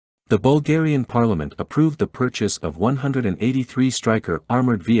The Bulgarian parliament approved the purchase of 183 Stryker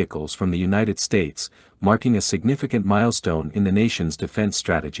armored vehicles from the United States, marking a significant milestone in the nation's defense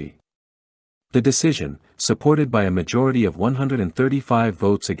strategy. The decision, supported by a majority of 135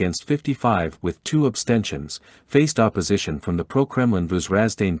 votes against 55 with 2 abstentions, faced opposition from the pro-Kremlin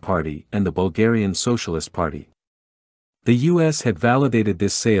Vuzrazdane Party and the Bulgarian Socialist Party. The U.S. had validated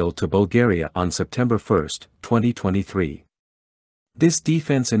this sale to Bulgaria on September 1, 2023. This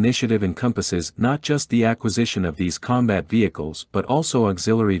defense initiative encompasses not just the acquisition of these combat vehicles but also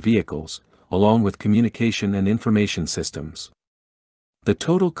auxiliary vehicles, along with communication and information systems. The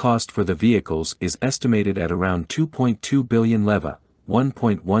total cost for the vehicles is estimated at around 2.2 billion leva,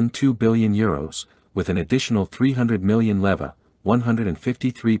 1.12 billion euros, with an additional 300 million leva,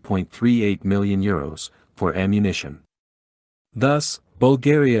 153.38 million euros, for ammunition. Thus,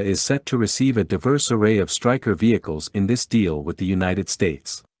 Bulgaria is set to receive a diverse array of Stryker vehicles in this deal with the United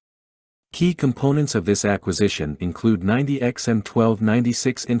States. Key components of this acquisition include 90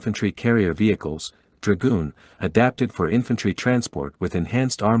 XM-1296 infantry carrier vehicles, Dragoon, adapted for infantry transport with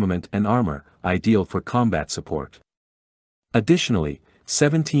enhanced armament and armor, ideal for combat support. Additionally,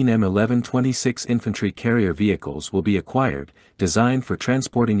 17 M1126 infantry carrier vehicles will be acquired, designed for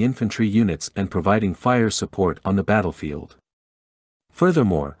transporting infantry units and providing fire support on the battlefield.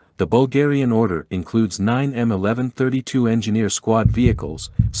 Furthermore, the Bulgarian order includes 9 M1132 engineer squad vehicles,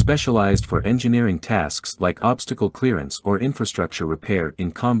 specialized for engineering tasks like obstacle clearance or infrastructure repair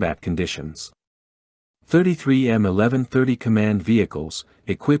in combat conditions. 33 M1130 command vehicles,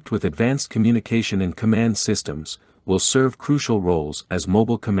 equipped with advanced communication and command systems, will serve crucial roles as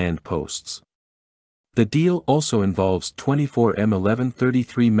mobile command posts. The deal also involves 24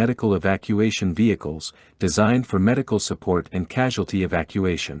 M1133 medical evacuation vehicles, designed for medical support and casualty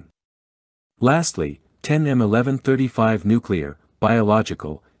evacuation. Lastly, 10 M1135 nuclear,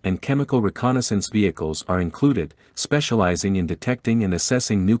 biological, and chemical reconnaissance vehicles are included, specializing in detecting and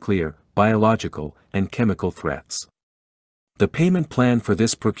assessing nuclear, biological, and chemical threats. The payment plan for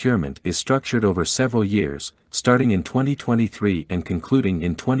this procurement is structured over several years, starting in 2023 and concluding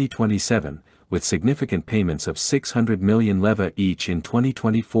in 2027, with significant payments of 600 million leva each in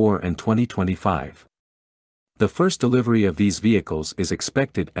 2024 and 2025. The first delivery of these vehicles is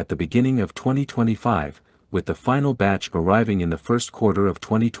expected at the beginning of 2025, with the final batch arriving in the first quarter of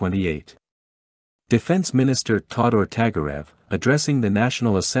 2028. Defense Minister Todor Tagarev, addressing the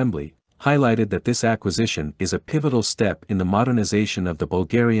National Assembly, highlighted that this acquisition is a pivotal step in the modernization of the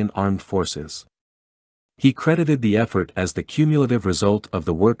Bulgarian armed forces. He credited the effort as the cumulative result of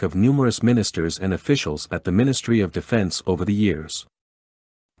the work of numerous ministers and officials at the Ministry of Defense over the years.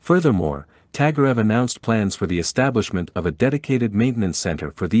 Furthermore, Tagarev announced plans for the establishment of a dedicated maintenance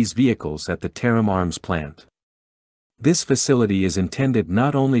center for these vehicles at the Tarim Arms plant. This facility is intended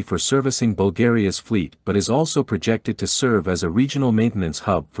not only for servicing Bulgaria's fleet but is also projected to serve as a regional maintenance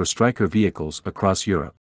hub for Stryker vehicles across Europe.